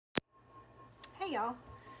Hey y'all.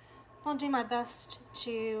 I'll do my best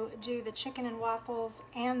to do the chicken and waffles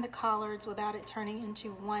and the collards without it turning into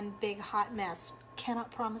one big hot mess.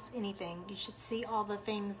 Cannot promise anything. You should see all the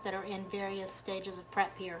things that are in various stages of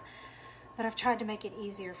prep here. But I've tried to make it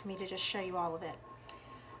easier for me to just show you all of it.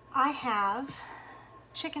 I have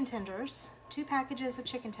chicken tenders, 2 packages of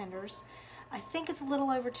chicken tenders. I think it's a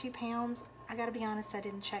little over 2 pounds. I gotta be honest, I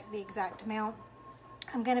didn't check the exact amount.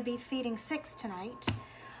 I'm gonna be feeding 6 tonight.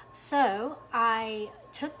 So I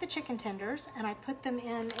took the chicken tenders and I put them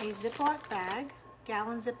in a Ziploc bag,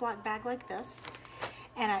 gallon Ziploc bag like this,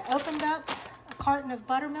 and I opened up a carton of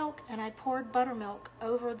buttermilk and I poured buttermilk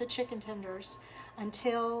over the chicken tenders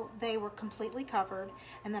until they were completely covered,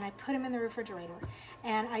 and then I put them in the refrigerator.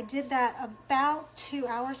 And I did that about 2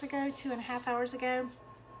 hours ago, 2.5 hours ago.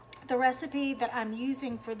 The recipe that I'm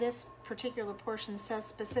using for this particular portion says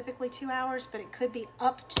specifically 2 hours, but it could be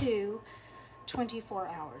up to 24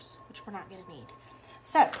 hours, which we're not going to need.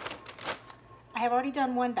 So I have already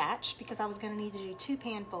done 1 batch because I was going to need to do 2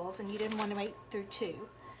 panfuls and you didn't want to wait through 2.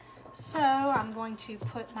 So I'm going to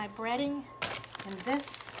put my breading in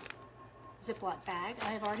this Ziploc bag.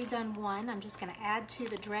 I have already done 1. I'm just going to add to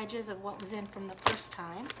the dredges of what was in from the first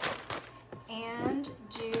time and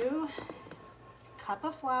do a cup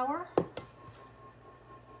of flour.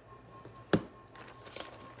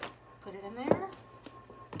 Put it in there.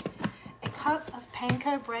 Cup of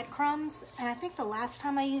panko breadcrumbs, and I think the last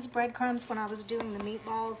time I used breadcrumbs when I was doing the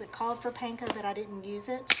meatballs, it called for panko, but I didn't use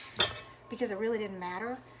it because it really didn't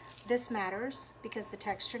matter. This matters because the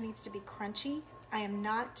texture needs to be crunchy. I am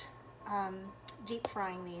not deep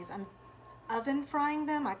frying these. I'm oven frying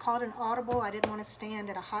them. I called an audible. I didn't want to stand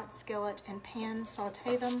at a hot skillet and pan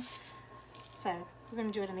saute them, so we're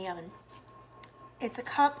going to do it in the oven. It's a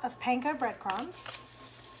cup of panko breadcrumbs.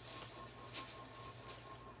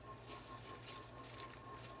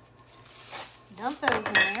 Dump those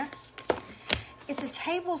in there. It's a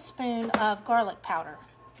tablespoon of garlic powder,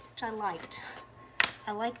 which I liked.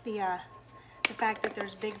 I like the fact that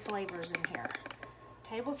there's big flavors in here.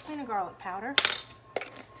 Tablespoon of garlic powder.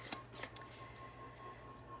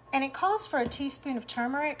 And it calls for a teaspoon of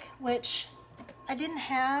turmeric, which I didn't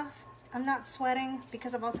have. I'm not sweating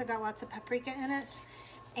because I've also got lots of paprika in it.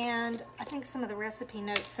 And I think some of the recipe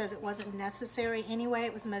notes says it wasn't necessary anyway.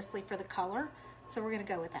 It was mostly for the color. So we're going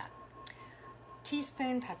to go with that.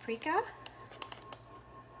 Teaspoon paprika,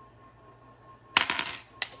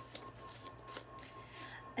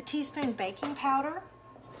 a teaspoon baking powder.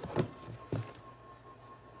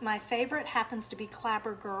 My favorite happens to be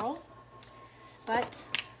Clabber Girl, but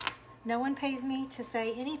no one pays me to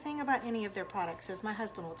say anything about any of their products, as my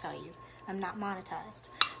husband will tell you. I'm not monetized.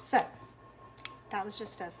 So that was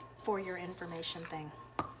just a for your information thing.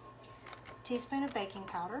 Teaspoon of baking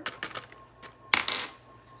powder.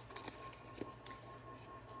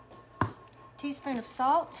 Teaspoon of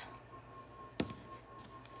salt,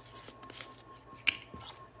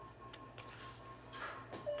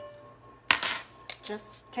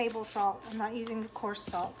 just table salt. I'm not using the coarse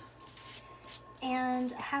salt,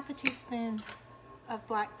 and a half a teaspoon of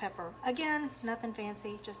black pepper. Again, nothing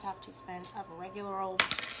fancy, just half a teaspoon of regular old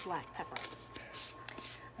black pepper.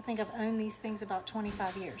 I think I've owned these things about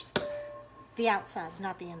 25 years. The outsides,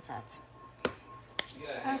 not the insides.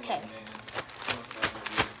 Okay.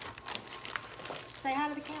 Say hi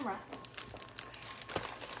to the camera.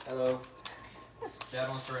 Hello. Dad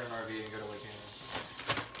wants to rent an RV and go to Lake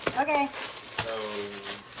Anna. Okay.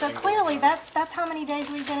 So clearly that's how many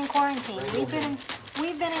days we've been in quarantine.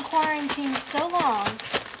 We've been in quarantine so long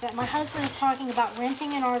that my husband is talking about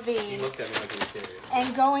renting an RV. He looked at me like he was serious.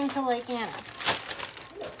 And going to Lake Anna.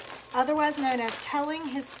 Otherwise known as telling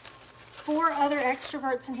his 4 other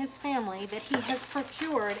extroverts in his family that he has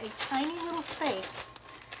procured a tiny little space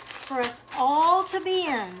for us all to be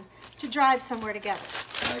in to drive somewhere together.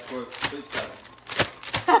 And I quote, sleep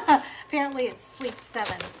 7. Apparently it's sleep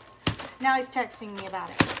 7. Now he's texting me about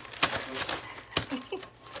it.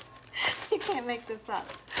 You can't make this up.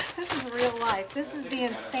 This is real life. This is the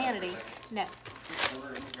insanity. No.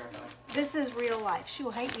 This is real life. She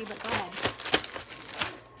will hate me, but go ahead.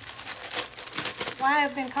 While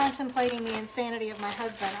I've been contemplating the insanity of my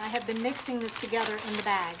husband, I have been mixing this together in the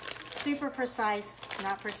bag. Super precise,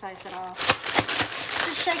 not precise at all.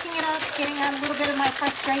 Just shaking it up, getting out a little bit of my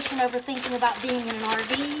frustration over thinking about being in an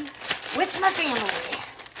RV with my family.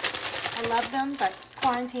 I love them, but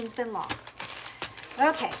quarantine's been long.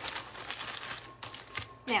 Okay.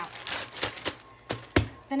 Now,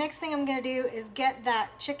 the next thing I'm going to do is get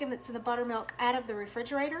that chicken that's in the buttermilk out of the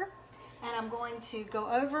refrigerator, and I'm going to go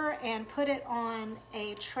over and put it on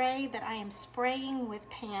a tray that I am spraying with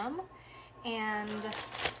Pam, and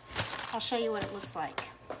I'll show you what it looks like.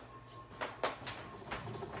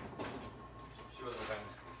 She wasn't found.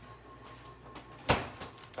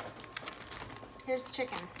 Here's the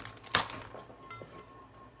chicken.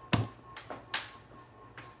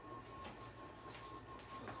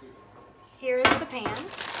 Here is the pan.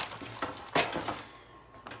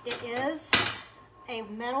 It is a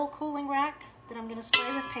metal cooling rack that I'm going to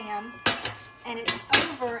spray with Pam, and it's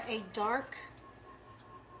over a dark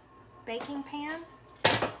baking pan.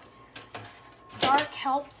 Dark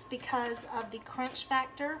helps because of the crunch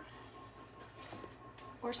factor,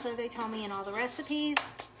 or so they tell me in all the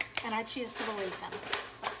recipes, and I choose to believe them.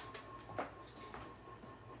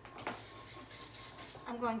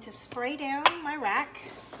 I'm going to spray down my rack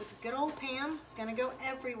with a good old pan. It's going to go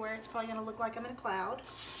everywhere. It's probably going to look like I'm in a cloud.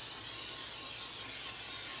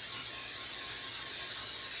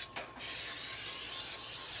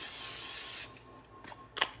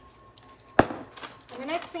 And the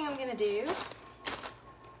next thing I'm going to do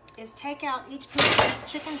is take out each piece of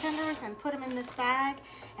these chicken tenders and put them in this bag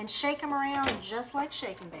and shake them around just like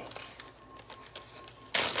shake and bake.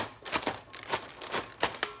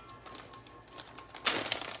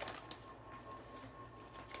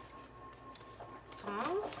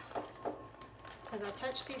 Tongs, because I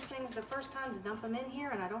touched these things the first time to dump them in here,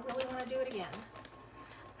 and I don't really want to do it again.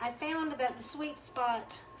 I found that the sweet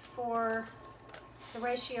spot for the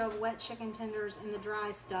ratio of wet chicken tenders and the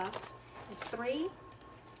dry stuff is 3.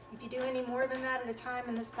 If you do any more than that at a time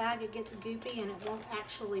in this bag, it gets goopy and it won't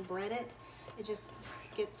actually bread it. It just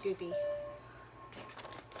gets goopy.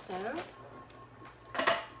 So, I'm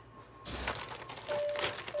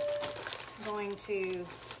going to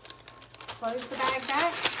close the bag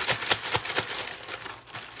back,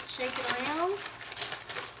 shake it around.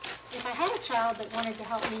 If I had a child that wanted to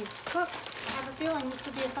help me cook, I have a feeling this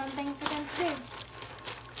would be a fun thing for them to do.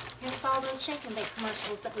 Hence all those shake and bake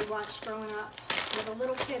commercials that we watched growing up, where the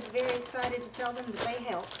little kids very excited to tell them that they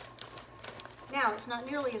helped. Now, it's not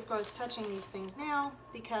nearly as gross touching these things now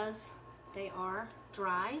because they are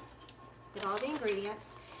dry with all the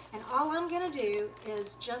ingredients. And all I'm going to do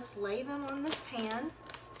is just lay them on this pan,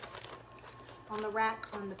 on the rack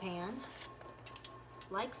on the pan,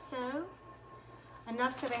 like so.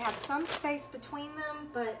 Enough so they have some space between them,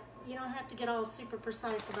 but you don't have to get all super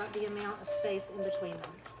precise about the amount of space in between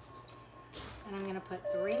them. And I'm going to put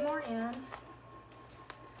 3 more in.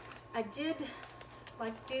 I did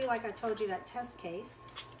do like I told you, that test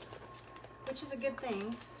case, which is a good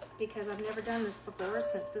thing because I've never done this before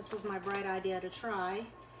since this was my bright idea to try,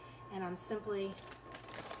 and I'm simply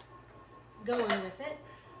going with it.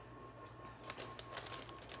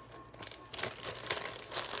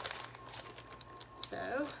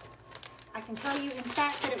 So I can tell you in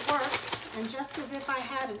fact that it works, and just as if I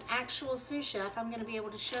had an actual sous chef, I'm going to be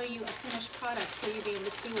able to show you a finished product so you'll be able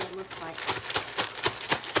to see what it looks like.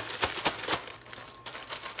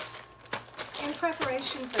 In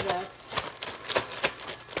preparation for this,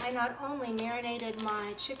 I not only marinated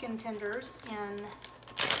my chicken tenders in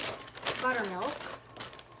buttermilk,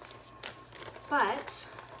 but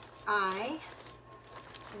I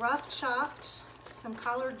rough chopped some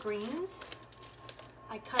collard greens.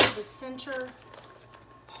 I cut the center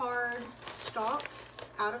hard stalk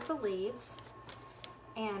out of the leaves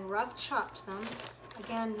and rough chopped them.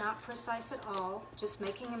 Again, not precise at all, just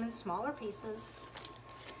making them in smaller pieces.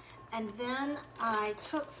 And then I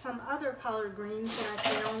took some other collard greens that I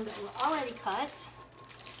found that were already cut,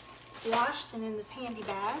 washed and in this handy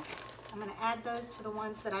bag. I'm going to add those to the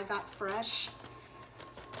ones that I got fresh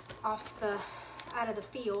out of the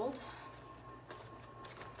field.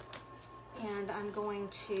 And I'm going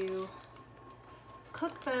to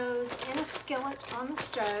cook those in a skillet on the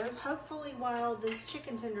stove, hopefully while these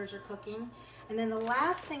chicken tenders are cooking. And then the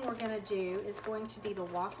last thing we're going to do is going to be the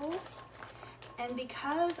waffles. And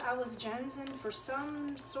because I was jonesing for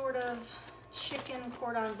some sort of chicken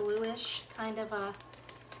cordon bleu-ish kind of a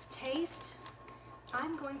taste,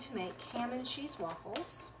 I'm going to make ham and cheese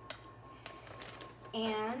waffles.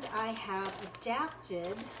 And I have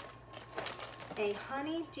adapted a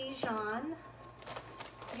honey Dijon.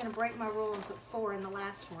 I'm going to break my rule and put 4 in the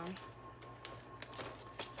last one.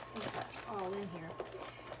 I think that's all in here.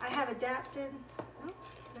 I have adapted, oh,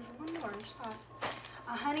 there's one more, I just thought.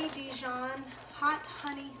 A honey Dijon, hot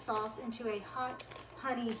honey sauce into a hot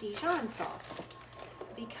honey Dijon sauce.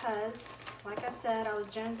 Because, like I said, I was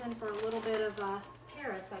jonesing for a little bit of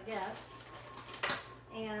Paris, I guess.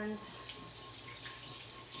 And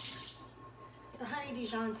the honey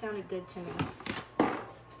Dijon sounded good to me.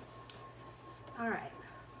 All right,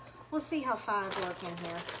 we'll see how 5 work in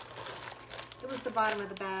here. It was the bottom of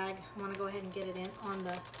the bag. I want to go ahead and get it in on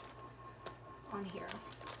here.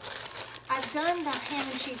 I've done the ham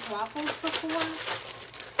and cheese waffles before.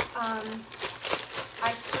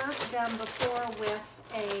 I served them before with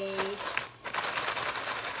a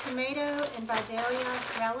tomato and Vidalia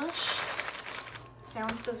relish.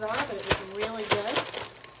 Sounds bizarre, but it was really good.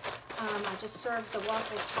 I just served the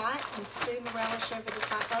waffles hot and spooned the relish over the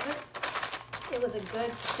top of it. It was a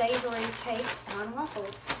good savory take on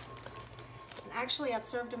waffles. And actually, I've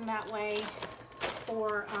served them that way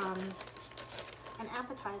for an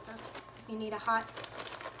appetizer. You need a hot,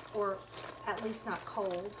 or at least not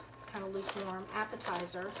cold, it's kind of lukewarm,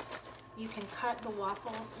 appetizer. You can cut the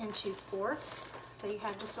waffles into fourths, so you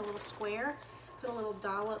have just a little square. Put a little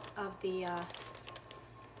dollop of the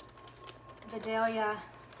Vidalia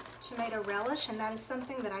tomato relish, and that is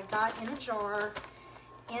something that I got in a jar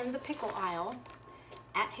in the pickle aisle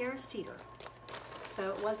at Harris Teeter.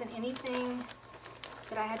 So it wasn't anything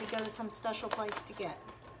that I had to go to some special place to get.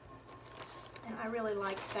 And I really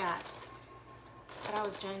liked that. But I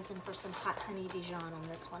was jonesing for some hot honey Dijon on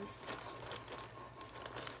this one.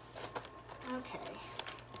 Okay.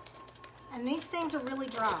 And these things are really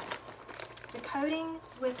dry. The coating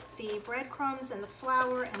with the breadcrumbs and the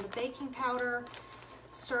flour and the baking powder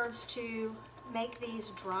serves to make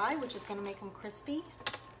these dry, which is going to make them crispy.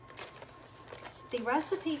 The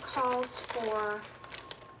recipe calls for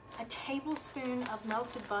a tablespoon of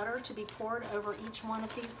melted butter to be poured over each one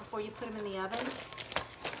of these before you put them in the oven.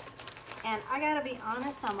 And I gotta be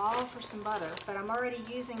honest, I'm all for some butter, but I'm already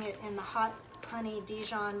using it in the hot honey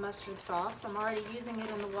Dijon mustard sauce. I'm already using it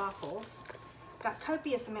in the waffles. Got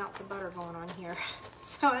copious amounts of butter going on here.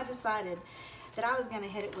 So I decided that I was gonna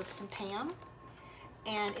hit it with some Pam.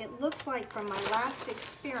 And it looks like from my last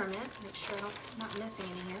experiment, make sure I'm not missing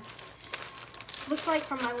any here. Looks like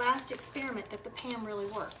from my last experiment that the Pam really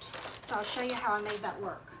worked. So I'll show you how I made that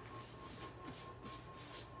work.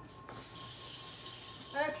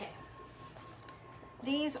 Okay.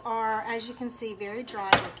 These are, as you can see, very dry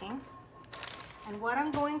looking. And what I'm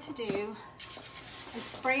going to do is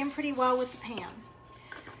spray them pretty well with the Pam.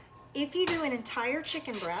 If you do an entire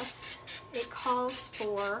chicken breast, it calls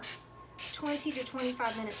for 20 to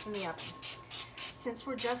 25 minutes in the oven. Since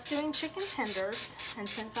we're just doing chicken tenders, and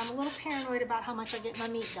since I'm a little paranoid about how much I get my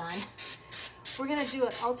meat done, we're gonna do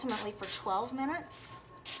it ultimately for 12 minutes.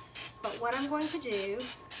 But what I'm going to do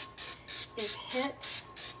is hit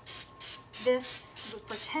this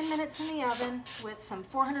for 10 minutes in the oven with some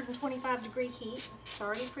 425 degree heat. It's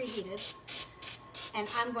already preheated. And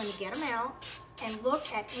I'm going to get them out and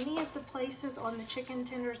look at any of the places on the chicken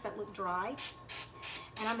tenders that look dry.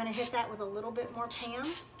 And I'm going to hit that with a little bit more Pam.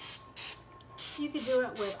 You could do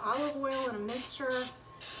it with olive oil and a mister.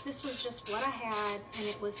 This was just what I had, and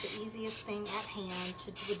it was the easiest thing at hand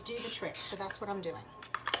to do the trick. So that's what I'm doing.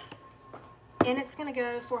 And it's going to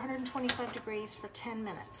go 425 degrees for 10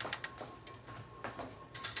 minutes.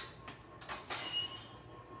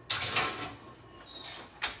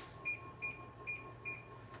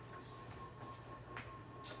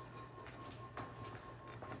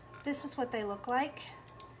 This is what they look like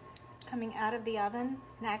coming out of the oven.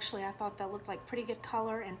 And actually, I thought that looked like pretty good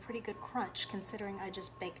color and pretty good crunch considering I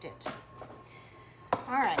just baked it.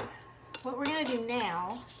 All right, what we're gonna do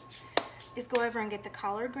now is go over and get the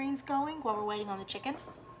collard greens going while we're waiting on the chicken.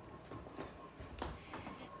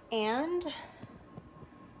 And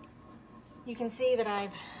you can see that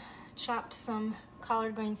I've chopped some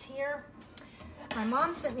collard greens here. My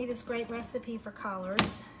mom sent me this great recipe for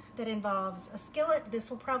collards that involves a skillet. This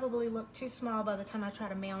will probably look too small by the time I try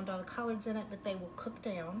to mound all the collards in it, but they will cook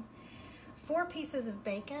down. 4 pieces of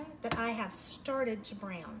bacon that I have started to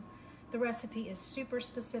brown. The recipe is super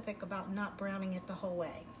specific about not browning it the whole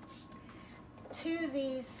way. 2 of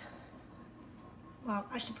these, well,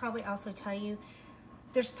 I should probably also tell you,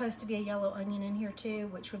 there's supposed to be a yellow onion in here too,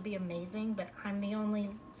 which would be amazing, but I'm the only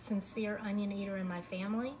sincere onion eater in my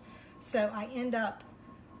family, so I end up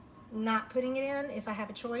not putting it in if I have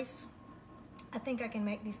a choice. I think I can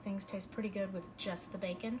make these things taste pretty good with just the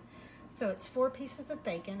bacon. So it's 4 pieces of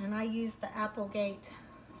bacon, and I use the Applegate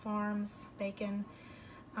Farms bacon,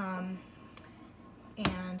 and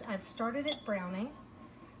I've started it browning.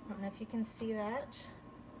 I don't know if you can see that.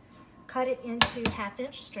 Cut it into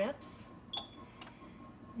 1/2-inch strips.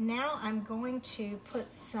 Now I'm going to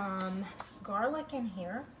put some garlic in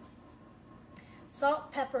here.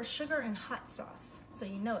 Salt, pepper, sugar, and hot sauce. So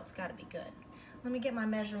you know it's gotta be good. Let me get my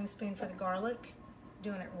measuring spoon for the garlic.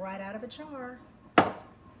 Doing it right out of a jar.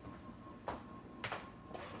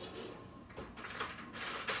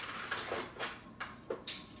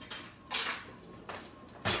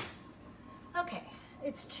 Okay,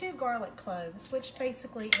 it's 2 garlic cloves, which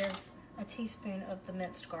basically is a teaspoon of the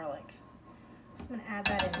minced garlic. So I'm gonna add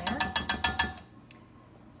that in there.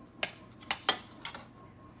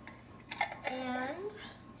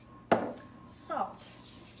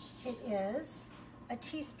 is a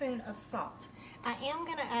teaspoon of salt. I am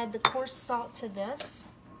going to add the coarse salt to this.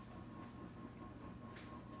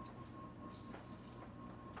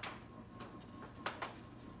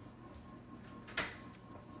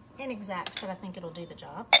 Inexact, but I think it'll do the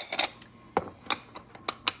job.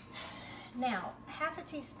 Now, half a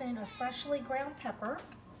teaspoon of freshly ground pepper.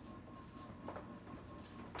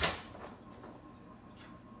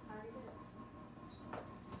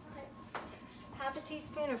 Half a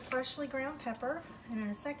teaspoon of freshly ground pepper, and in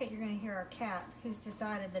a second you're going to hear our cat, who's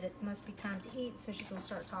decided that it must be time to eat, so she's going to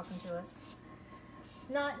start talking to us.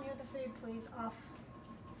 Not near the food, please. Off.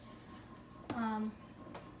 I'm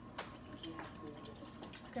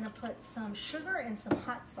going to put some sugar and some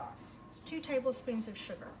hot sauce. It's 2 tablespoons of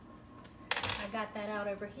sugar. I got that out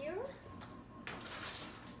over here.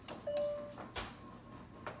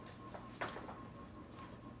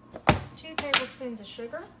 Two tablespoons of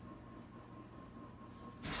sugar.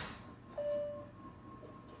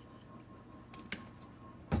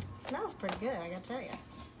 It smells pretty good, I gotta tell you.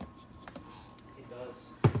 It does.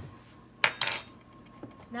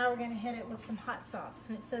 Now we're gonna hit it with some hot sauce,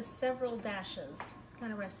 and it says several dashes.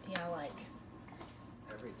 Kind of recipe I like.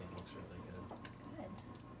 Everything looks really good. Good.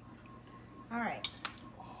 All right.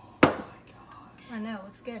 Oh my gosh. I know, it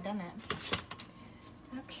looks good, doesn't it?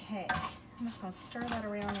 Okay, I'm just gonna stir that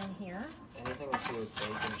around in here. Anything to do with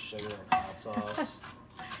bacon, sugar, and hot sauce.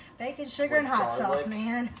 Bacon, sugar, With and hot garlic sauce,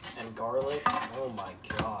 man. And garlic. Oh my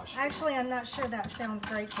gosh. Actually, I'm not sure that sounds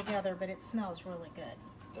great together, but it smells really good.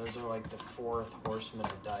 Those are like the 4th horsemen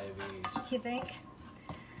of diabetes. You think?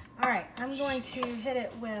 All right, I'm going to hit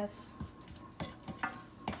it with,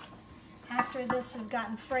 after this has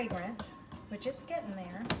gotten fragrant, which it's getting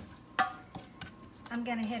there, I'm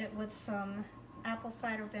going to hit it with some apple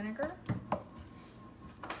cider vinegar.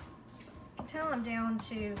 You can tell I'm down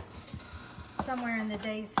to somewhere in the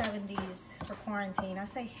day's 70s for quarantine. I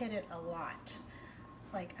say hit it a lot.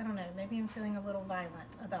 Like, I don't know, maybe I'm feeling a little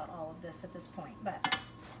violent about all of this at this point, but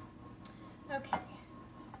okay.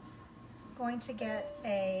 Going to get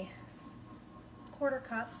a 1/4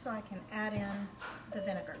 cup so I can add in the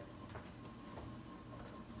vinegar.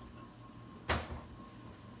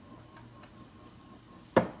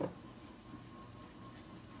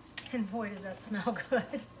 And boy, does that smell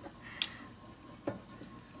good.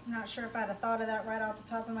 I'm not sure if I'd have thought of that right off the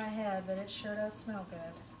top of my head, but it sure does smell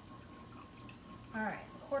good. All right,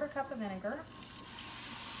 1/4 cup of vinegar.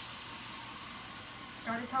 It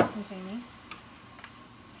started talking to me.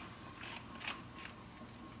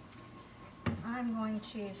 I'm going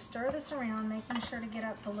to stir this around, making sure to get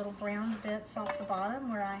up the little brown bits off the bottom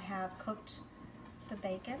where I have cooked the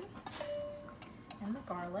bacon and the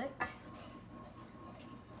garlic.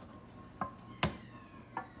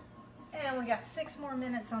 And we got 6 more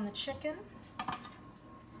minutes on the chicken.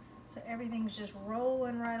 So everything's just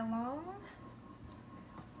rolling right along.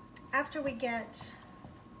 After we get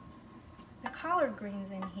the collard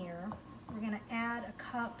greens in here, we're going to add a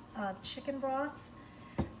cup of chicken broth.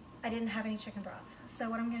 I didn't have any chicken broth, so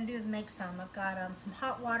what I'm going to do is make some. I've got some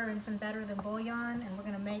hot water and some better than bouillon, and we're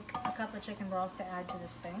going to make a cup of chicken broth to add to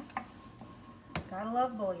this thing. Gotta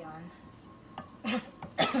love bouillon.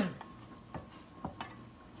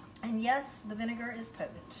 And yes, the vinegar is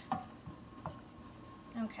potent.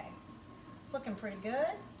 Okay, it's looking pretty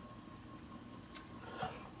good.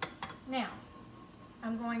 Now,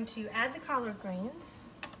 I'm going to add the collard greens.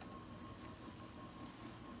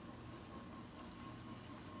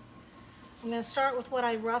 I'm going to start with what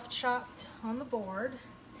I rough chopped on the board.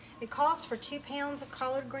 It calls for 2 pounds of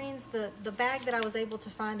collard greens. The bag that I was able to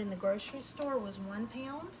find in the grocery store was 1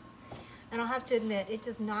 pound. And I'll have to admit, it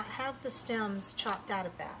does not have the stems chopped out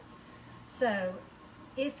of that. So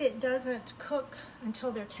if it doesn't cook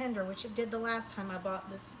until they're tender, which it did the last time I bought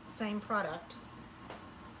this same product,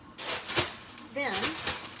 then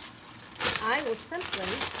I will simply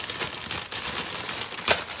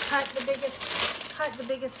cut the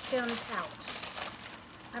biggest stems out.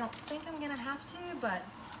 I don't think I'm gonna have to, but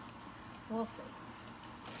we'll see.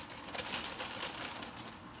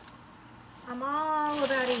 I'm all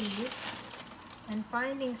about ease, and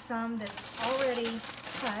finding some that's already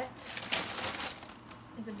cut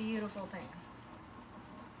is a beautiful thing.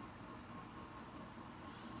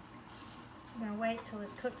 I'm gonna wait till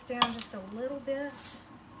this cooks down just a little bit.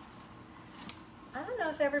 I don't know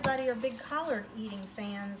if everybody are big collard eating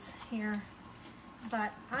fans here,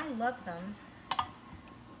 but I love them. I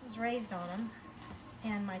was raised on them,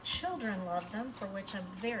 and my children love them, for which I'm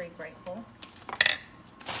very grateful.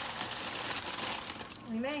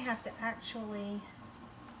 We may have to actually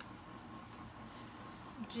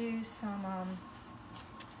do some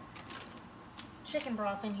chicken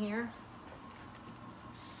broth in here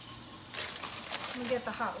Let me get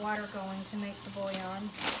the hot water going to make the bouillon.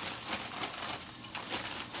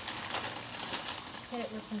 Hit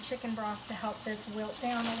it with some chicken broth to help this wilt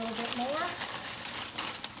down a little bit more.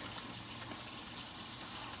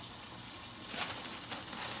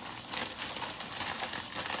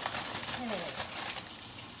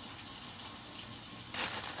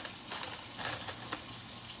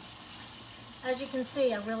 As you can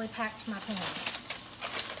see, I really packed my pan.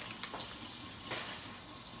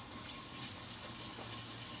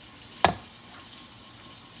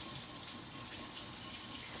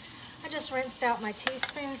 I just rinsed out my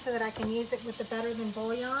teaspoon so that I can use it with the Better Than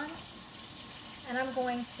bouillon. And I'm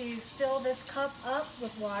going to fill this cup up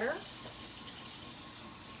with water.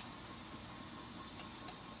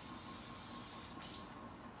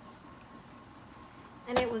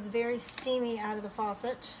 And it was very steamy out of the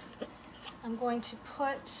faucet. I'm going to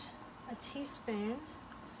put a teaspoon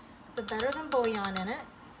of the Better Than bouillon in it.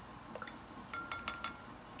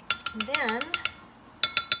 And then,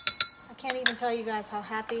 I can't even tell you guys how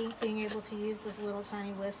happy being able to use this little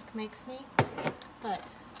tiny whisk makes me. But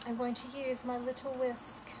I'm going to use my little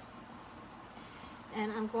whisk.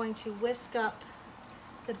 And I'm going to whisk up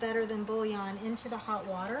the Better Than bouillon into the hot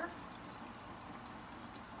water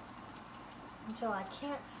until I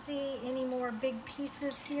can't see any more big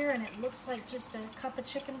pieces here and it looks like just a cup of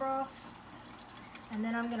chicken broth. And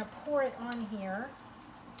then I'm going to pour it on here.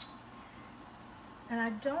 And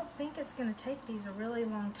I don't think it's going to take these a really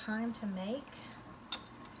long time to make.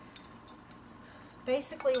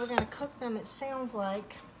 Basically, we're going to cook them, it sounds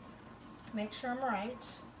like, make sure I'm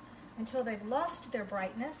right, until they've lost their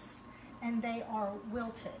brightness and they are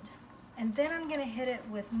wilted. And then I'm going to hit it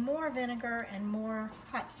with more vinegar and more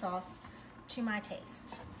hot sauce to my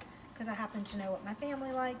taste, because I happen to know what my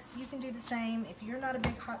family likes. You can do the same. If you're not a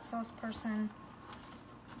big hot sauce person,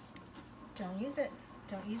 don't use it.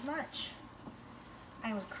 Don't use much.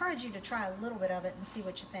 I would encourage you to try a little bit of it and see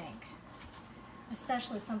what you think,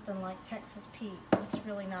 especially something like Texas Pete. It's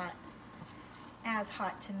really not as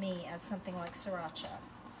hot to me as something like sriracha.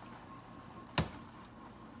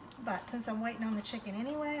 But since I'm waiting on the chicken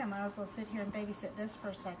anyway, I might as well sit here and babysit this for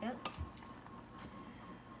a second.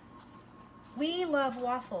 We love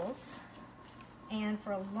waffles, and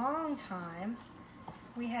for a long time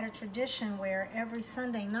we had a tradition where every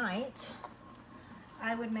Sunday night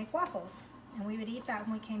I would make waffles, and we would eat that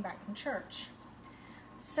when we came back from church.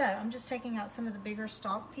 So I'm just taking out some of the bigger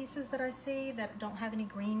stalk pieces that I see that don't have any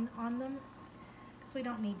green on them, because we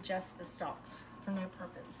don't need just the stalks for no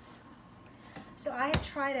purpose. So I have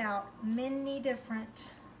tried out many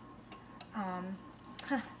different,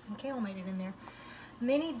 some kale made it in there,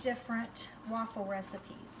 many different waffle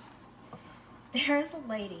recipes. There is a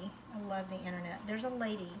lady, I love the internet, there's a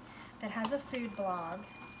lady that has a food blog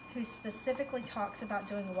who specifically talks about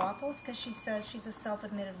doing waffles because she says she's a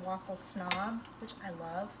self-admitted waffle snob, which I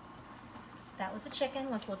love. That was a chicken,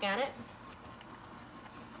 let's look at it.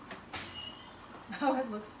 Oh, it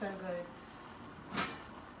looks so good.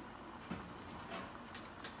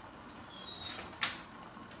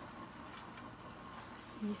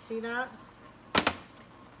 You see that?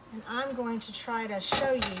 And I'm going to try to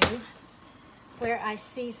show you where I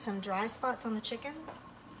see some dry spots on the chicken.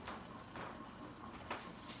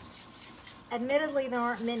 Admittedly, there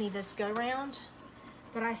aren't many this go round,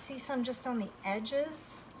 but I see some just on the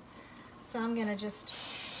edges. So I'm gonna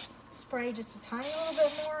just spray just a tiny little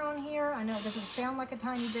bit more on here. I know it doesn't sound like a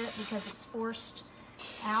tiny bit because it's forced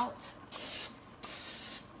out.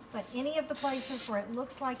 But any of the places where it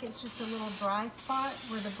looks like it's just a little dry spot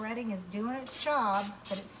where the breading is doing its job,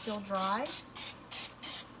 but it's still dry.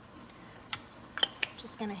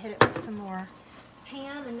 Just gonna hit it with some more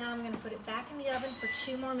ham, and now I'm gonna put it back in the oven for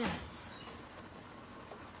 2 more minutes.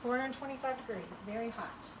 425 degrees, very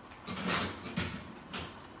hot.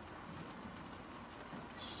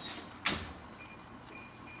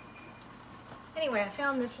 Anyway, I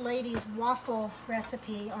found this lady's waffle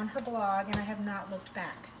recipe on her blog, and I have not looked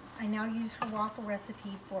back. I now use her waffle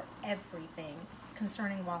recipe for everything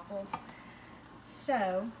concerning waffles.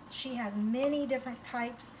 So she has many different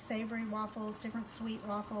types, savory waffles, different sweet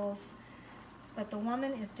waffles, but the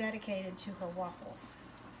woman is dedicated to her waffles.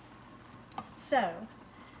 So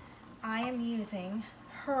I am using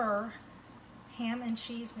her ham and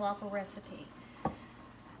cheese waffle recipe.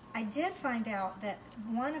 I did find out that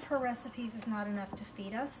one of her recipes is not enough to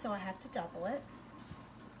feed us, so I have to double it.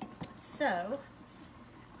 So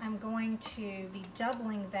I'm going to be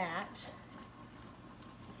doubling that.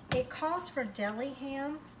 It calls for deli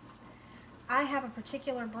ham. I have a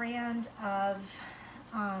particular brand of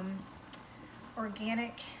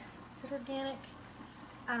organic, is it organic?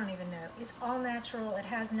 I don't even know. It's all natural. It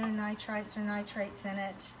has no nitrites or nitrates in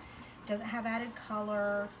it. It doesn't have added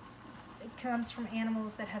color. It comes from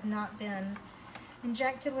animals that have not been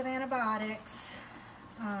injected with antibiotics.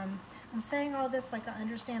 I'm saying all this like I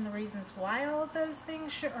understand the reasons why all of those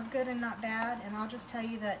things are good and not bad, and I'll just tell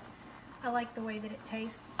you that I like the way that it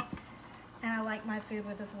tastes, and I like my food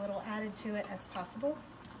with as little added to it as possible.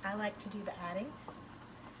 I like to do the adding.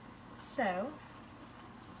 So,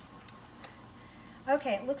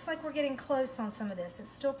 okay, it looks like we're getting close on some of this.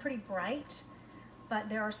 It's still pretty bright, but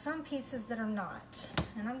there are some pieces that are not.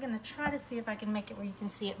 And I'm going to try to see if I can make it where you can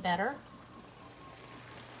see it better.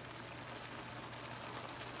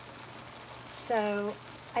 So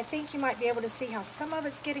I think you might be able to see how some of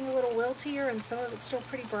it's getting a little wiltier and some of it's still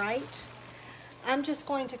pretty bright. I'm just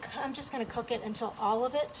going to cook it until all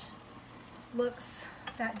of it looks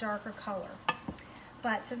that darker color.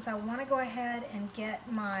 But since I want to go ahead and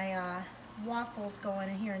get my waffles going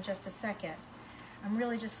in here in just a second, I'm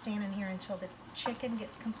really just standing here until the chicken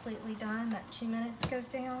gets completely done. That 2 minutes goes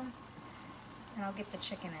down, and I'll get the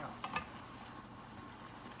chicken out.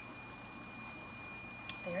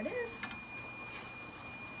 There it is.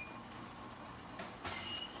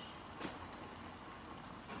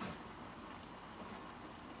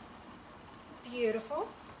 Beautiful.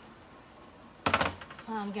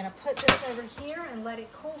 I'm going to put this over here and let it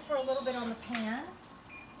cool for a little bit on the pan.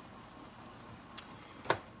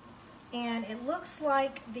 And it looks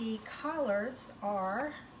like the collards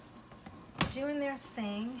are doing their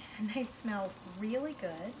thing, and they smell really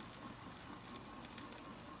good.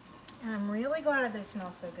 And I'm really glad they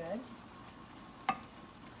smell so good.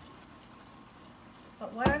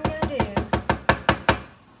 But what I'm going to do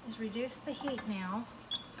is reduce the heat now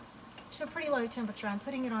to a pretty low temperature. I'm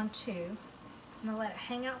putting it on 2. I'm going to let it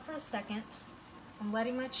hang out for a second. I'm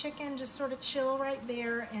letting my chicken just sort of chill right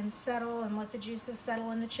there and settle and let the juices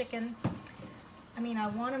settle in the chicken. I mean, I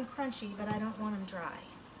want them crunchy, but I don't want them dry.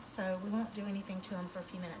 So we won't do anything to them for a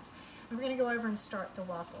few minutes. We're going to go over and start the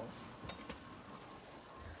waffles.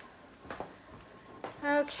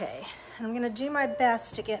 Okay, and I'm going to do my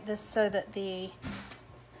best to get this so that you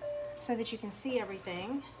can see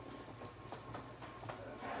everything.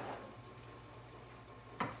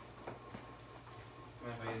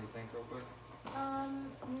 Mind if I use the sink real quick?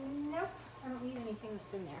 Nope, I don't need anything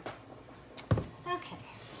that's in there. Okay.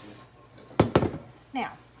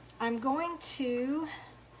 Now, I'm going to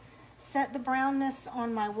set the brownness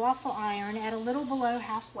on my waffle iron at a little below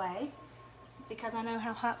halfway because I know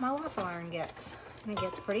how hot my waffle iron gets. And it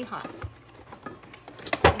gets pretty hot.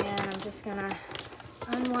 And I'm just going to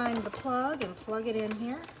unwind the plug and plug it in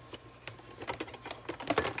here.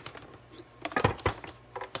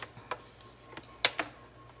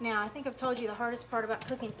 Now, I think I've told you the hardest part about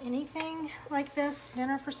cooking anything like this,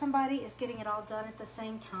 dinner for somebody, is getting it all done at the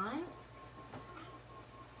same time.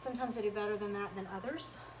 Sometimes I do better than that than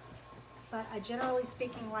others. But I generally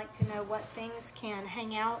speaking like to know what things can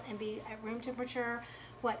hang out and be at room temperature,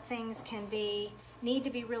 what things can need to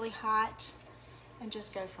be really hot, and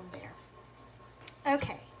just go from there.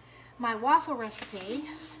 Okay, my waffle recipe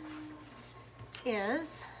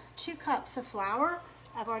is 2 cups of flour.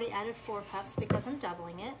 I've already added 4 cups because I'm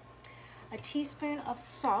doubling it. A teaspoon of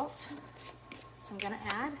salt. So I'm going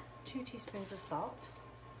to add 2 teaspoons of salt.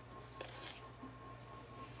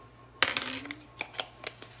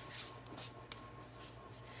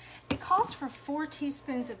 It calls for 4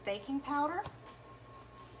 teaspoons of baking powder.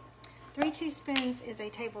 3 teaspoons is a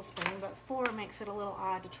tablespoon, but 4 makes it a little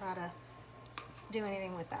odd to try to do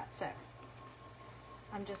anything with that. So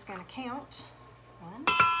I'm just going to count 1,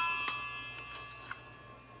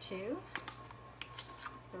 2,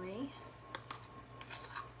 3,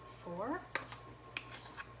 4,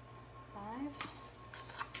 5,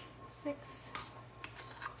 6,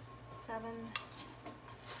 7,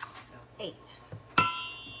 8.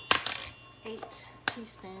 8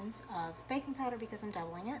 teaspoons of baking powder because I'm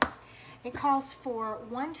doubling it. It calls for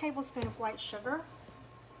 1 tablespoon of white sugar.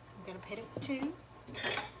 I'm going to put it at 2.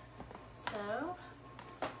 So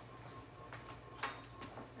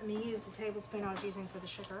let me use the tablespoon I was using for the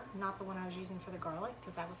sugar, not the one I was using for the garlic,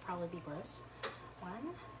 because that would probably be gross. 1,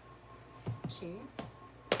 2.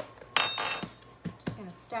 Just going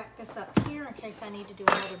to stack this up here in case I need to do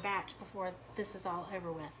another batch before this is all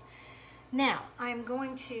over with. Now, I'm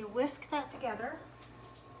going to whisk that together.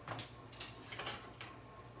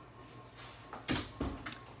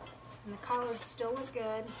 And the collards still look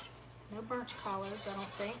good. No burnt collards, I don't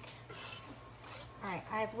think. All right,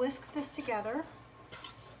 I have whisked this together.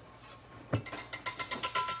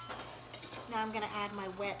 Now I'm going to add my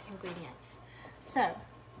wet ingredients. So,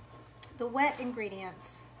 the wet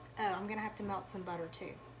ingredients, Oh, I'm gonna have to melt some butter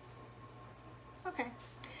too. Okay.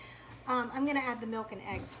 I'm gonna add the milk and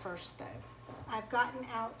eggs first though. I've gotten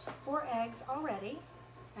out 4 eggs already.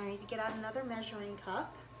 I need to get out another measuring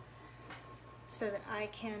cup so that I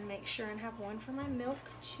can make sure and have one for my milk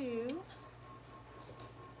too.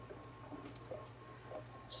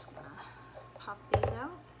 Just gonna pop these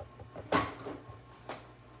out.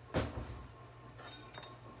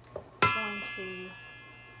 I'm going to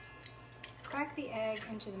crack the egg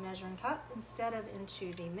into the measuring cup instead of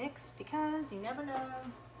into the mix, because you never know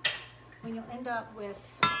when you'll end up with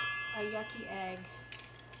a yucky egg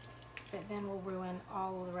that then will ruin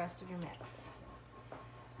all of the rest of your mix.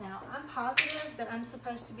 Now, I'm positive that I'm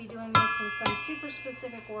supposed to be doing this in some super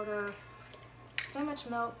specific order. So much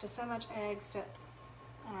milk to so much eggs to, I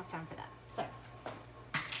don't have time for that. So,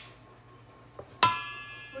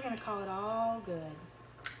 we're gonna call it all good.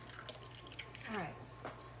 All right.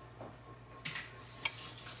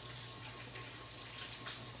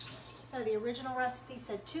 So the original recipe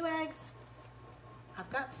said 2 eggs. I've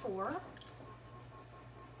got 4.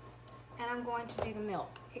 And I'm going to do the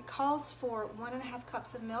milk. It calls for 1.5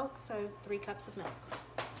 cups of milk, so 3 cups of milk.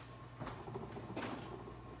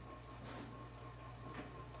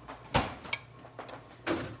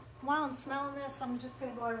 While I'm smelling this, I'm just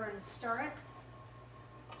going to go over and stir it,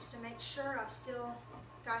 just to make sure I've still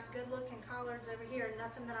got good looking collards over here,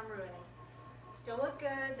 nothing that I'm ruining. Still look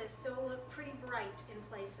good, they still look pretty bright in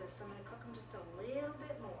places, so I'm going to cook them just a little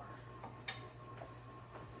bit more.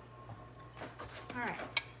 All right.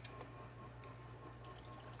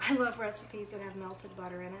 I love recipes that have melted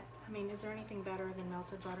butter in it. I mean, is there anything better than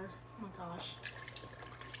melted butter? Oh my gosh.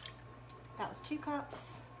 That was 2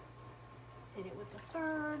 cups. Hit it with the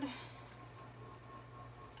 3rd.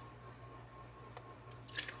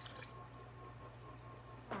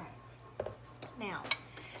 All right. Now,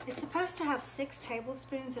 it's supposed to have 6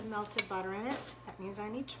 tablespoons of melted butter in it. That means I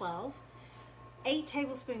need 12. 8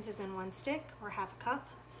 tablespoons is in 1 stick, or 1/2 cup.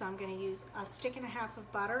 So I'm going to use a 1.5 sticks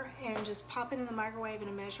of butter and just pop it in the microwave in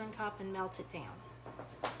a measuring cup and melt it down.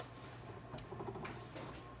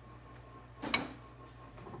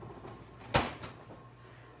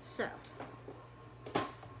 So, let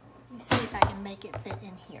me see if I can make it fit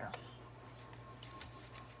in here.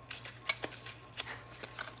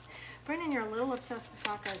 Brendan, you're a little obsessed with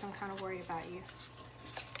tacos. I'm kind of worried about you.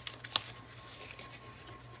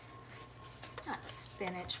 Got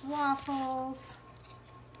spinach waffles.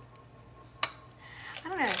 I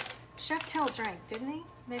don't know. Chef Tell drank, didn't he?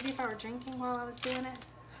 Maybe if I were drinking while I was doing it.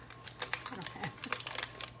 I don't know.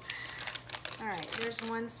 All right, there's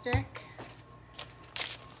 1 stick.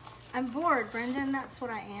 I'm bored, Brendan. That's what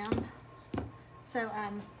I am. So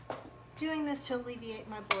I'm doing this to alleviate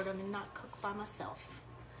my boredom and not cook by myself.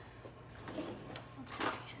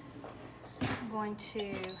 Okay. I'm going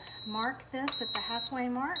to mark this at the halfway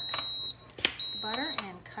mark, butter,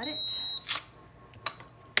 and cut it.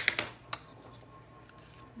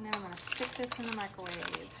 Now I'm going to stick this in the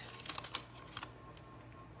microwave.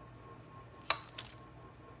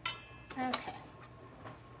 Okay.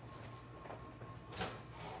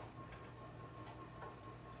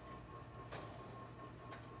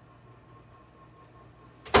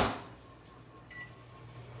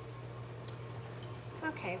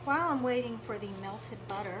 Okay, while I'm waiting for the melted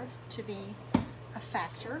butter to be a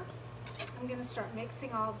factor, I'm going to start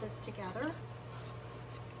mixing all of this together.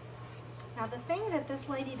 Now the thing that this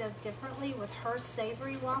lady does differently with her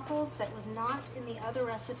savory waffles that was not in the other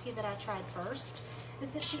recipe that I tried first is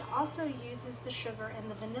that she also uses the sugar and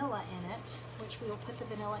the vanilla in it, which we will put the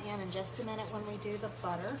vanilla in just a minute when we do the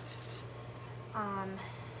butter.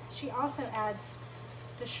 She also adds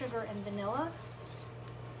the sugar and vanilla,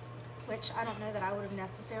 which I don't know that I would have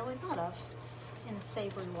necessarily thought of in a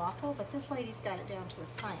savory waffle, but this lady's got it down to a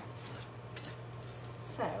science.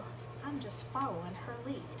 So I'm just following her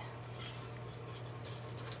lead.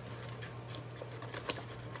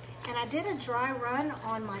 And I did a dry run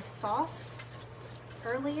on my sauce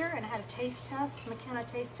earlier and I had a taste test. McKenna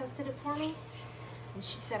taste tested it for me and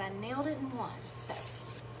she said I nailed it in 1. So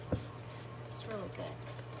it's really good.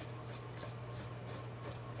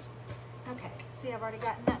 Okay, see, I've already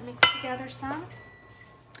gotten that mixed together some.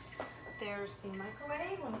 There's the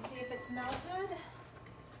microwave. Let me see if it's melted.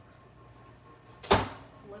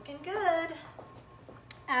 Looking good.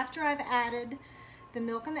 After I've added the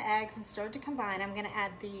milk and the eggs and started to combine, I'm going to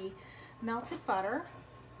add the melted butter,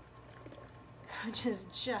 which is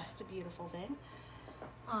just a beautiful thing.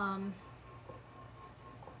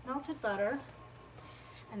 Melted butter.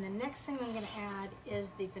 And the next thing I'm going to add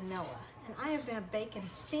is the vanilla. And I have been a bacon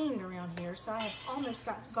fiend around here, so I have almost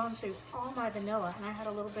gone through all my vanilla, and I had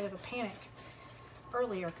a little bit of a panic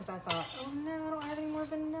earlier because I thought, oh no, I don't have any more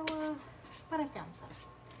vanilla, but I found some.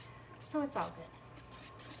 So it's all good.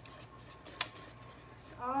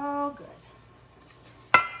 It's all good.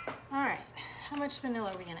 All right, how much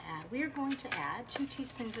vanilla are we gonna add? We are going to add 2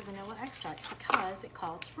 teaspoons of vanilla extract because it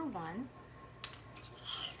calls for 1.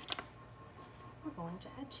 We're going to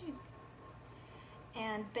add 2.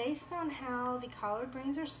 And based on how the collard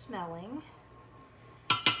greens are smelling,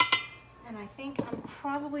 and I think I'm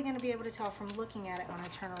probably going to be able to tell from looking at it when I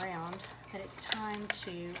turn around that it's time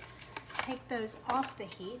to take those off the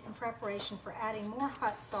heat in preparation for adding more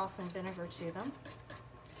hot sauce and vinegar to them.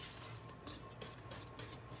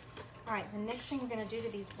 All right, the next thing we're going to do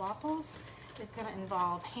to these waffles is going to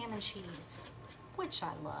involve ham and cheese, which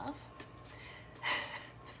I love.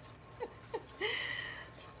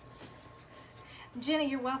 Jenny,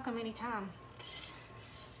 you're welcome anytime.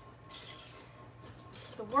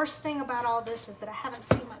 The worst thing about all this is that I haven't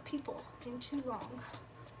seen my people in too long.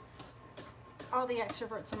 All the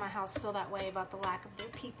extroverts in my house feel that way about the lack of their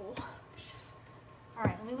people. All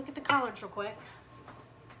right, let me look at the collards real quick.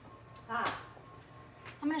 I'm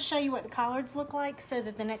going to show you what the collards look like so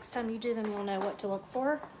that the next time you do them, you'll know what to look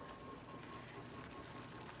for.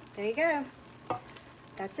 There you go.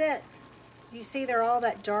 That's it. You see they're all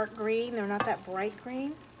that dark green. They're not that bright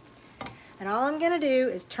green. And all I'm going to do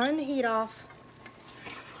is turn the heat off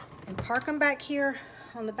and park them back here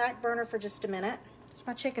on the back burner for just a minute.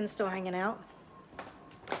 My chicken's still hanging out.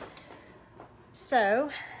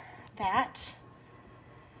 So that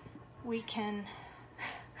we can,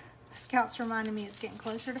 Scout's reminding me it's getting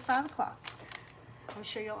closer to 5 o'clock. I'm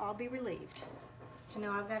sure you'll all be relieved to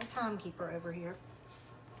know I've got a timekeeper over here.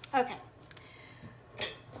 Okay.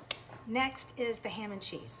 Next is the ham and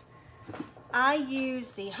cheese. I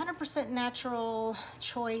use the 100% natural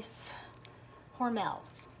choice Hormel.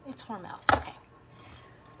 It's Hormel,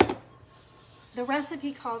 okay. The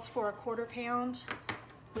recipe calls for a 1/4 pound,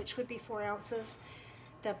 which would be 4 ounces.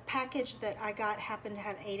 The package that I got happened to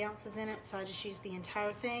have 8 ounces in it, so I just used the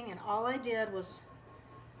entire thing, and all I did was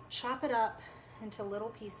chop it up into little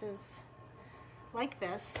pieces like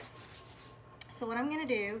this. So what I'm gonna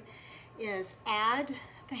do is add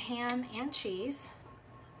the ham and cheese.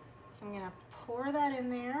 So I'm gonna pour that in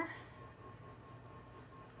there.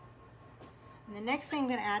 And the next thing I'm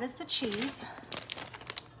gonna add is the cheese.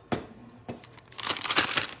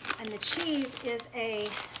 And the cheese is a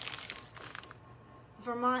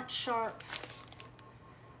Vermont Sharp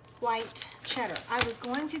white cheddar. I was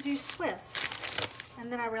going to do Swiss, and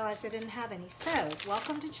then I realized I didn't have any. So,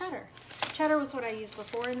 welcome to cheddar. Cheddar was what I used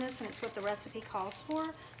before in this, and it's what the recipe calls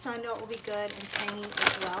for. So I know it will be good and tangy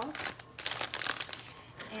as well.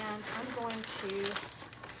 And I'm going to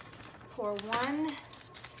pour 1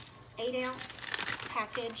 8-ounce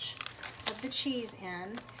package of the cheese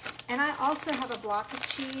in. And I also have a block of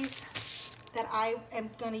cheese that I am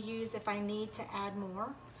going to use if I need to add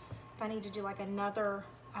more. If I need to do like another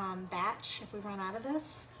batch if we run out of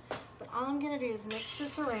this. But all I'm going to do is mix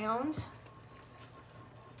this around.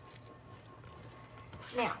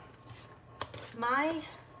 Now, my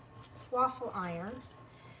waffle iron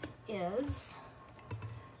is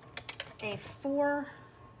a 4,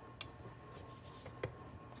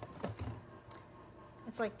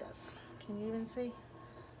 it's like this. Can you even see?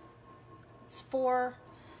 It's 4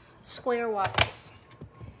 square waffles.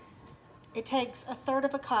 It takes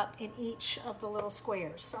 1/3 cup in each of the little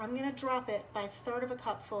squares. So I'm gonna drop it by 1/3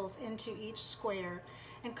 cupfuls into each square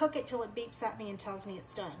and cook it till it beeps at me and tells me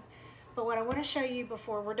it's done. But what I wanna show you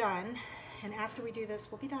before we're done, and after we do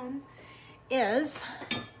this, we'll be done, is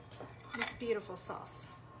this beautiful sauce.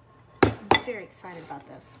 I'm very excited about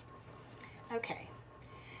this. Okay,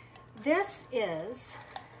 this is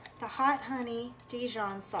the Hot Honey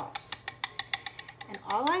Dijon sauce. And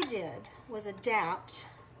all I did was adapt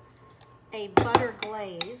a butter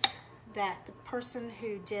glaze that the person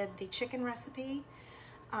who did the chicken recipe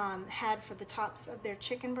had for the tops of their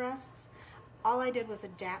chicken breasts. All I did was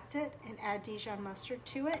adapt it and add Dijon mustard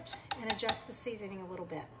to it and adjust the seasoning a little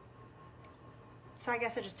bit. So I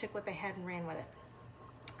guess I just took what they had and ran with it.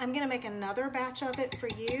 I'm gonna make another batch of it for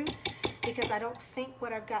you because I don't think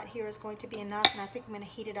what I've got here is going to be enough, and I think I'm gonna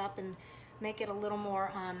heat it up and make it a little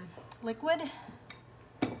more liquid.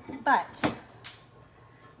 But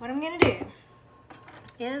what I'm gonna do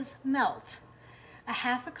is melt a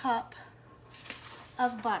 1/2 cup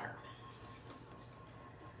of butter.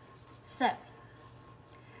 So,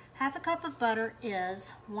 1/2 cup of butter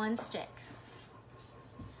is 1 stick.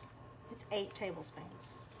 It's 8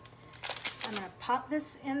 tablespoons. I'm gonna pop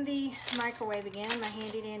this in the microwave again, my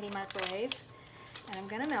handy dandy microwave, and I'm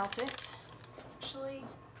gonna melt it. Actually,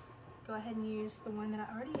 go ahead and use the one that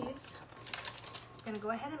I already used. I'm going to go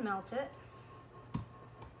ahead and melt it.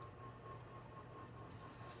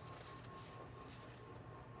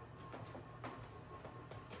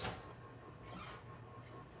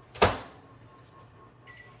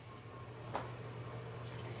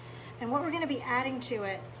 And what we're going to be adding to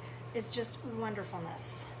it is just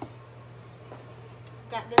wonderfulness.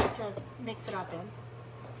 Got this to mix it up in.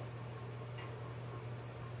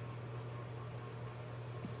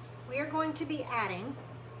 We are going to be adding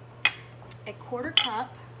a 1/4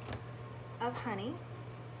 cup of honey.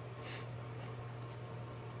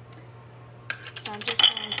 So I'm just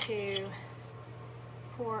going to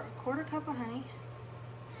pour a 1/4 cup of honey.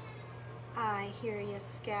 I hear you,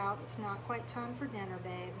 Scout. It's not quite time for dinner,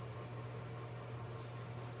 babe.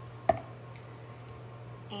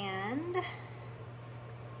 And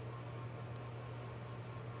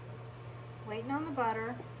waiting on the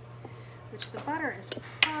butter, which the butter is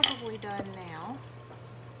probably done now.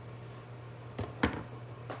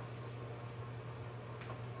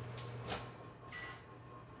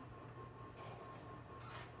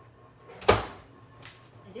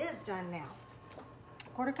 It is done now.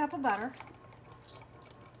 1/4 cup of butter.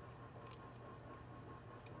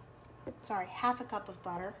 Sorry, 1/2 cup of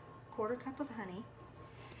butter, 1/4 cup of honey.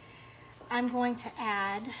 I'm going to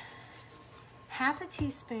add 1/2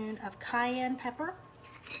 teaspoon of cayenne pepper.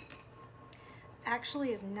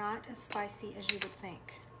 Actually is not as spicy as you would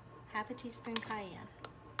think. 1/2 teaspoon cayenne.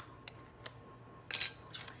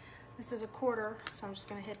 This is a 1/4, so I'm just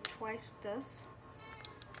going to hit twice with this.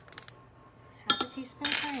 1/2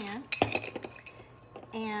 teaspoon cayenne.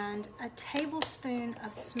 And a tablespoon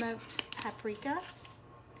of smoked paprika.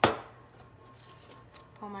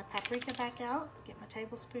 Pull my paprika back out, get my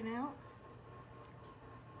tablespoon out.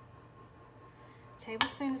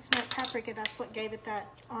 Tablespoon of smoked paprika, that's what gave it that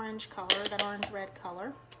orange color, that orange-red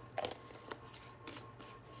color.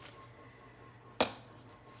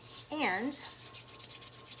 And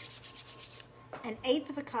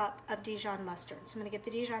 1/8 cup of Dijon mustard. So I'm going to get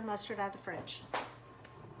the Dijon mustard out of the fridge.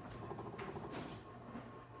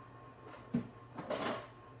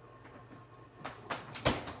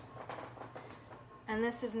 And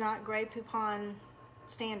this is not Grey Poupon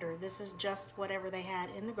standard. This is just whatever they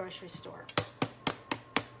had in the grocery store.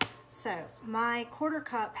 So my 1/4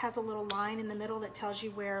 cup has a little line in the middle that tells you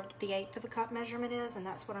where the 1/8 cup measurement is, and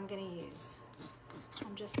that's what I'm going to use.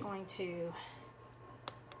 I'm just going to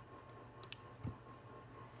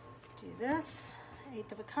do this,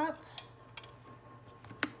 1/8 cup.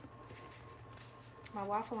 My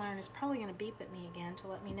waffle iron is probably going to beep at me again to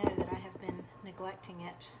let me know that I have been neglecting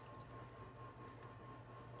it.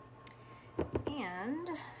 And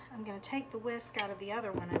I'm going to take the whisk out of the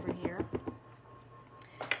other one over here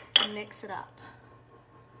and mix it up,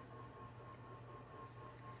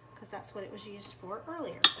 because that's what it was used for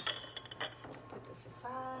earlier. Put this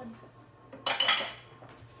aside.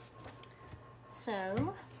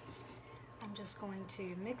 So I'm just going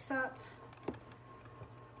to mix up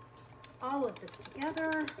all of this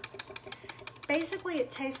together. Basically,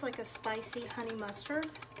 it tastes like a spicy honey mustard.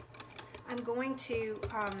 I'm going to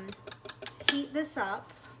heat this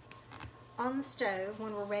up on the stove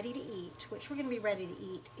when we're ready to eat, which we're going to be ready to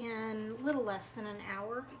eat in a little less than an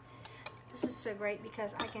hour. This is so great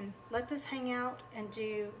because I can let this hang out and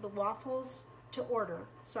do the waffles to order.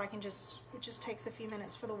 So I can just, it just takes a few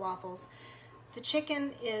minutes for the waffles. The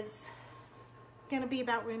chicken is going to be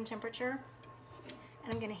about room temperature,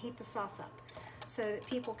 and I'm going to heat the sauce up so that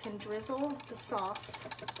people can drizzle the sauce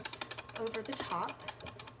over the top.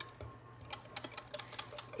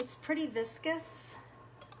 It's pretty viscous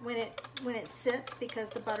when it sits because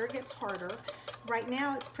the butter gets harder. Right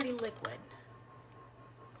now it's pretty liquid.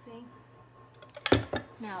 See?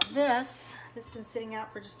 Now this, that's been sitting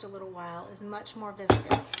out for just a little while, is much more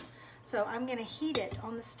viscous. So I'm going to heat it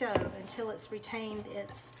on the stove until it's retained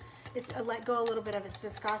it's let go a little bit of its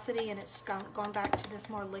viscosity and it's gone back to this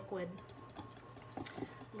more liquid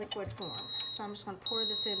form. So I'm just going to pour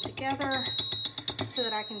this in together so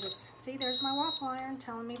that I can just, see, there's my waffle iron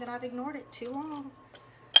telling me that I've ignored it too long.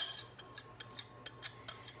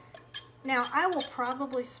 Now, I will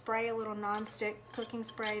probably spray a little nonstick cooking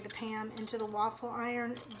spray, the Pam, into the waffle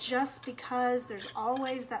iron just because there's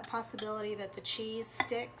always that possibility that the cheese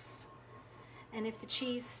sticks. And if the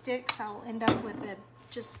cheese sticks, I'll end up with a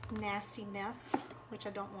just nasty mess, which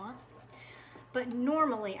I don't want. But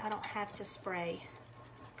normally, I don't have to spray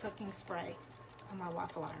cooking spray on my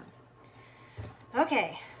waffle iron.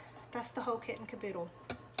 Okay, that's the whole kit and caboodle.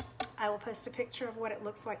 I will post a picture of what it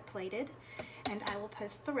looks like plated, and I will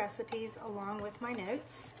post the recipes along with my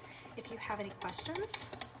notes. If you have any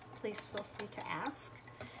questions, please feel free to ask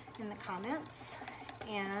in the comments.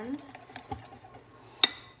 And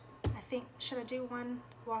think, should I do one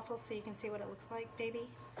waffle so you can see what it looks like, baby?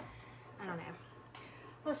 I don't know.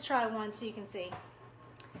 Let's try one so you can see.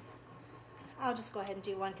 I'll just go ahead and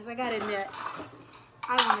do one because I gotta admit,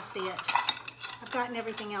 I want to see it. I've gotten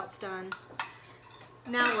everything else done.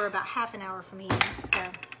 Now we're about half an hour from eating, so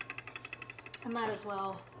I might as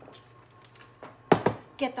well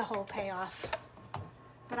get the whole payoff.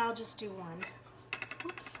 But I'll just do one.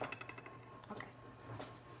 Oops. Okay.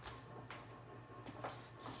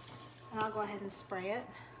 And I'll go ahead and spray it.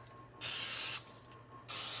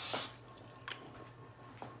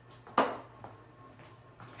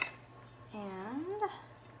 And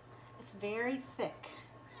it's very thick.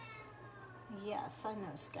 Yes, I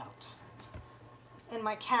know, Scout. And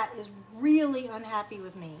my cat is really unhappy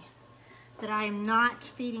with me that I am not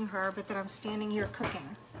feeding her, but that I'm standing here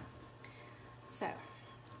cooking. So,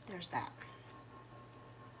 there's that.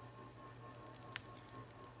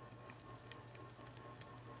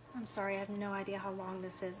 I'm sorry, I have no idea how long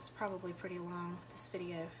this is. It's probably pretty long, this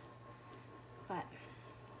video. But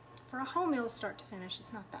for a whole meal start to finish,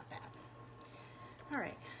 it's not that bad. All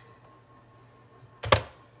right. I'm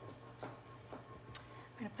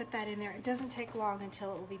going to put that in there. It doesn't take long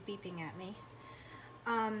until it will be beeping at me.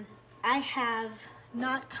 I have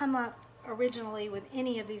not come up originally with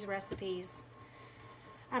any of these recipes.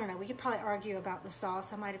 I don't know. We could probably argue about the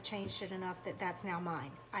sauce. I might have changed it enough that that's now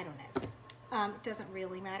mine. I don't know. It doesn't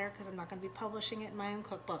really matter because I'm not going to be publishing it in my own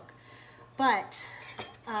cookbook. But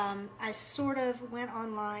I sort of went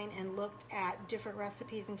online and looked at different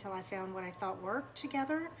recipes until I found what I thought worked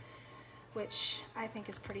together, which I think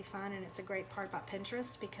is pretty fun, and it's a great part about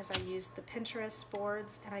Pinterest because I use the Pinterest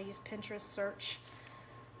boards and I use Pinterest search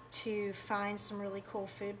to find some really cool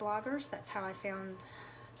food bloggers. That's how I found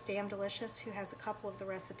Damn Delicious, who has a couple of the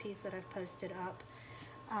recipes that I've posted up.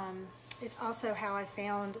 It's also how I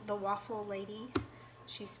found the Waffle Lady.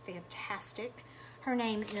 She's fantastic. Her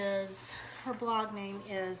name is, her blog name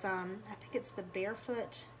is, I think it's the Bare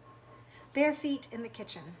Feet in the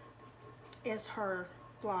Kitchen is her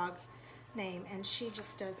blog name, and she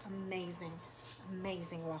just does amazing,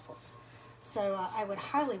 amazing waffles. So I would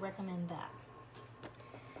highly recommend that.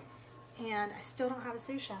 And I still don't have a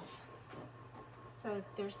sous chef. So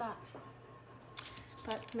there's that.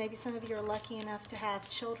 But maybe some of you are lucky enough to have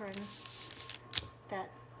children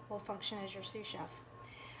that will function as your sous chef.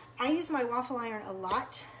 I use my waffle iron a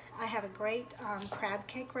lot. I have a great crab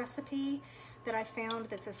cake recipe that I found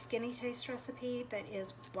that's a skinny taste recipe that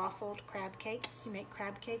is waffled crab cakes. You make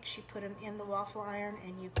crab cakes, you put them in the waffle iron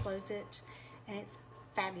and you close it, and it's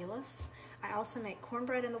fabulous. I also make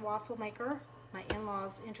cornbread in the waffle maker. My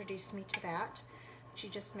in-laws introduced me to that. You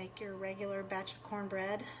just make your regular batch of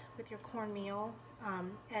cornbread with your cornmeal,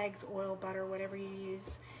 eggs, oil, butter, whatever you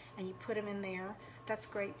use, and you put them in there. That's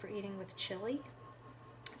great for eating with chili.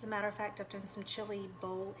 As a matter of fact, I've done some chili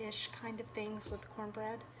bowl-ish kind of things with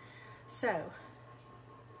cornbread. So,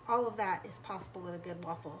 all of that is possible with a good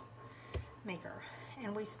waffle maker.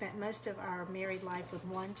 And we spent most of our married life with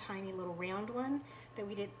one tiny little round one that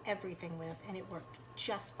we did everything with, and it worked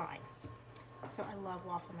just fine. So I love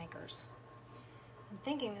waffle makers. I'm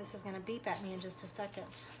thinking this is going to beep at me in just a second.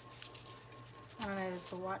 I don't know, does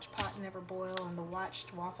the watch pot never boil and the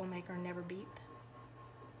watched waffle maker never beep?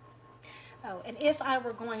 Oh, and if I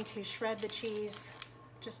were going to shred the cheese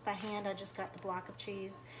just by hand, I just got the block of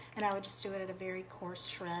cheese, and I would just do it at a very coarse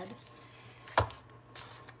shred.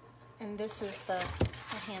 And this is the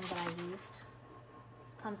hand that I used.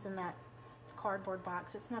 Comes in that cardboard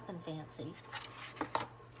box. It's nothing fancy.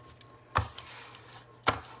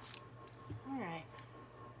 Alright.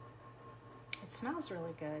 It smells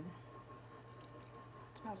really good.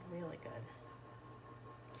 It smells really good.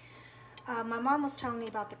 My mom was telling me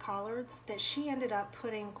about the collards, that she ended up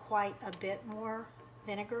putting quite a bit more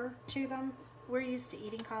vinegar to them. We're used to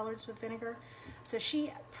eating collards with vinegar. So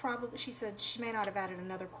she said she may not have added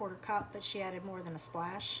another quarter cup, but she added more than a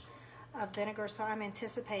splash of vinegar. So I'm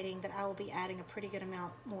anticipating that I will be adding a pretty good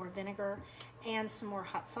amount more vinegar and some more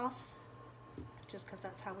hot sauce, just because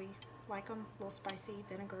that's how we like them, a little spicy,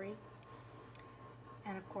 vinegary.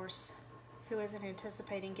 And of course, who isn't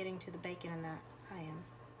anticipating getting to the bacon in that? I am.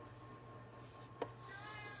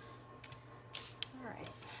 All right.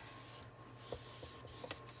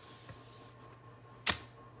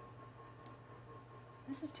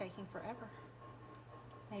 This is taking forever.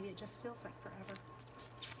 Maybe it just feels like forever.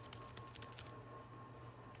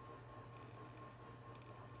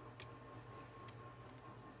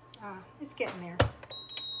 It's getting there.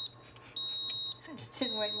 I just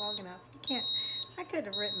didn't wait long enough. You can't, I could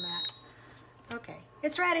have written that. Okay,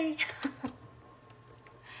 it's ready.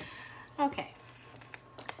 Okay.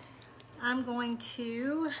 I'm going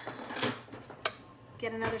to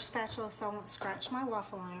get another spatula so I won't scratch my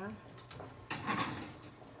waffle iron.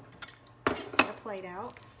 Get a plate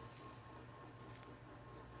out.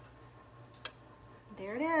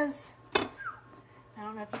 There it is. I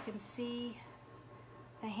don't know if you can see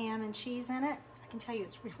the ham and cheese in it. I can tell you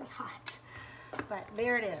it's really hot, but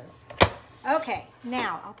there it is. Okay,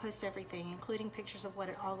 now I'll post everything, including pictures of what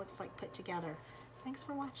it all looks like put together. Thanks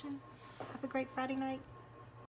for watching. Have a great Friday night.